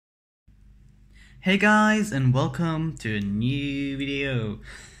Hey guys, and welcome to a new video.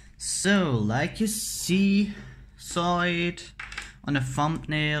 So, like you saw it on a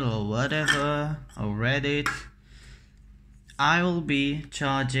thumbnail or whatever, or Reddit, I will be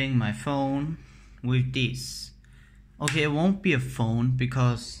charging my phone with this. Okay, it won't be a phone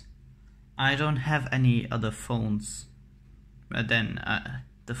because I don't have any other phones than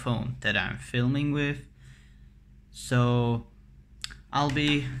the phone that I'm filming with. So I'll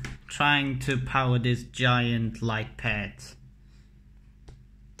be trying to power this giant light pad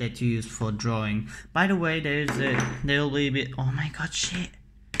that you use for drawing. By the way, there will be oh my god, shit.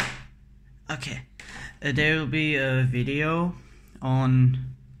 Okay, there will be a video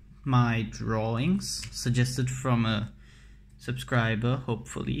on my drawings suggested from a subscriber,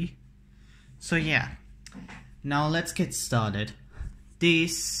 hopefully. So yeah, now let's get started.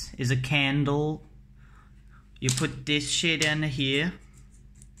 This is a candle. You put this shit in here,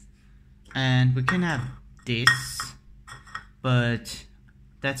 and we can have this, but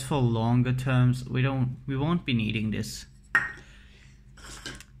that's for longer terms. We won't be needing this.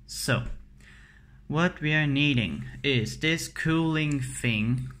 So what we are needing is this cooling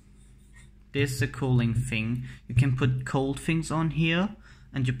thing. This is a cooling thing. You can put cold things on here,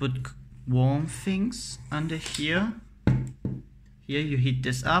 and you put warm things under here. Here you heat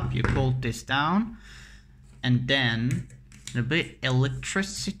this up, you cool this down, and then a bit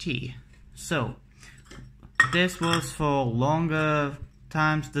electricity. So this was for longer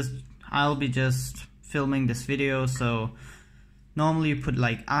times. I'll be just filming this video, so normally you put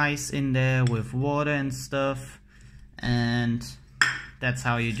like ice in there with water and stuff, and that's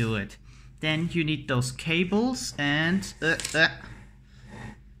how you do it. Then you need those cables, and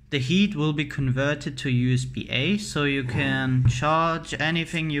the heat will be converted to USB-A, so you can charge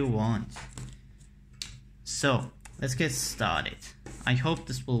anything you want. So let's get started. I hope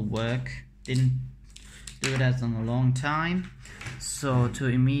this will work. Didn't do that in a long time, so to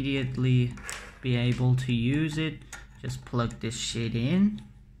immediately be able to use it, just plug this shit in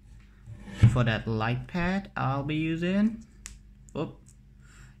for that light pad I'll be using. Oh,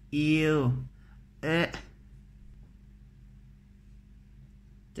 ew. There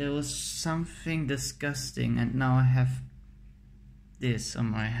was something disgusting, and now I have this on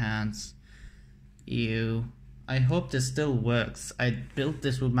my hands. Ew. I hope this still works. I built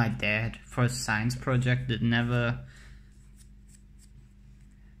this with my dad for a science project that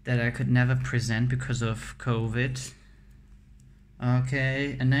I could never present because of COVID.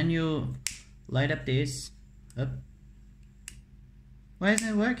 Okay, and then you light up this. Up. Why isn't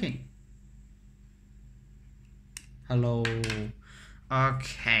it working? Hello.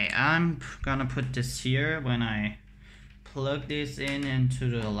 Okay, I'm gonna put this here. When I plug this into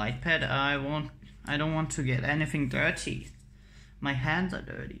the light pad, I don't want to get anything dirty. My hands are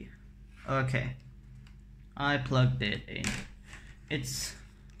dirty. Okay, I plugged it in.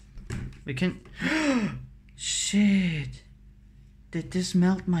 We can shit. Did this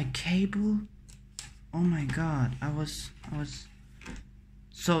melt my cable? Oh my god, I was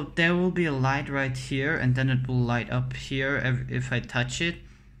so there will be a light right here, and then it will light up here if I touch it.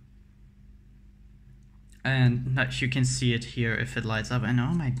 And you can see it here if it lights up, and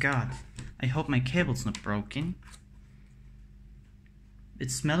oh my god, I hope my cable's not broken.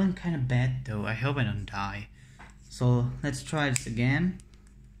 It's smelling kind of bad though. I hope I don't die. So let's try this again.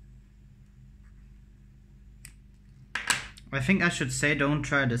 I think I should say don't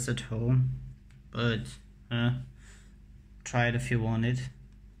try this at home, but try it if you want it.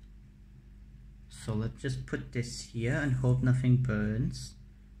 So let's just put this here and hope nothing burns.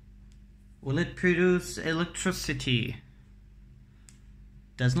 Will it produce electricity?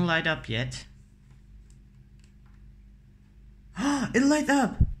 Doesn't light up yet. It light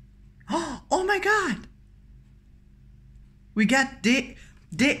up! Oh my god! We got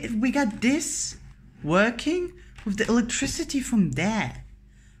this working with the electricity from that.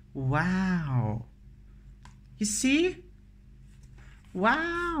 Wow! You see?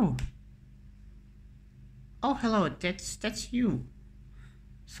 Wow! Oh hello, that's you.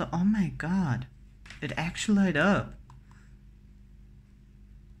 So oh my god, it actually light up.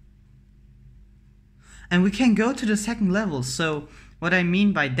 And we can go to the second level. So what I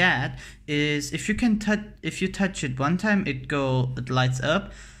mean by that is if you touch it one time, it lights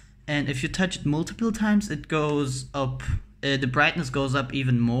up, and if you touch it multiple times, it goes up. The brightness goes up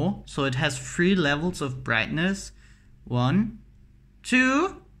even more. So it has 3 levels of brightness. 1,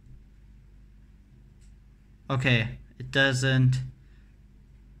 2. Okay, it doesn't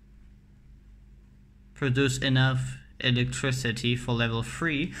produce enough electricity for level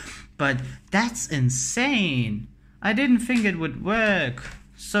 3, but that's insane. I didn't think it would work.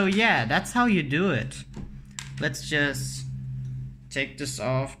 So yeah, that's how you do it. Let's just take this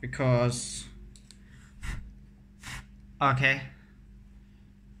off because okay,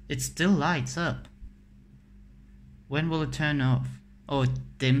 it still lights up. When will it turn off? Oh,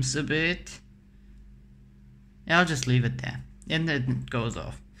 it dims a bit. Yeah, I'll just leave it there and then it goes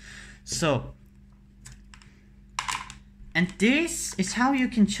off. So, and this is how you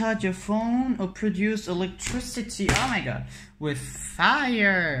can charge your phone or produce electricity, oh my god, with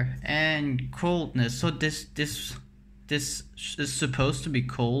fire and coldness. So this is supposed to be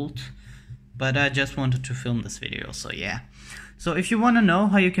cold, but I just wanted to film this video, so yeah. So if you want to know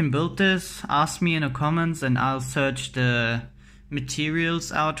how you can build this, ask me in the comments and I'll search the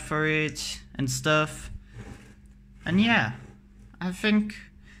materials out for it and stuff. And yeah, I think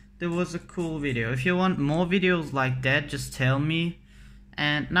that was a cool video. If you want more videos like that, just tell me.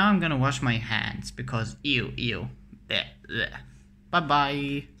 And now I'm gonna wash my hands because ew. Bleh, bleh. Bye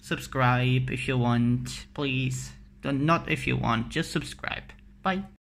bye. Subscribe if you want, please. Not if you want, just subscribe. Bye.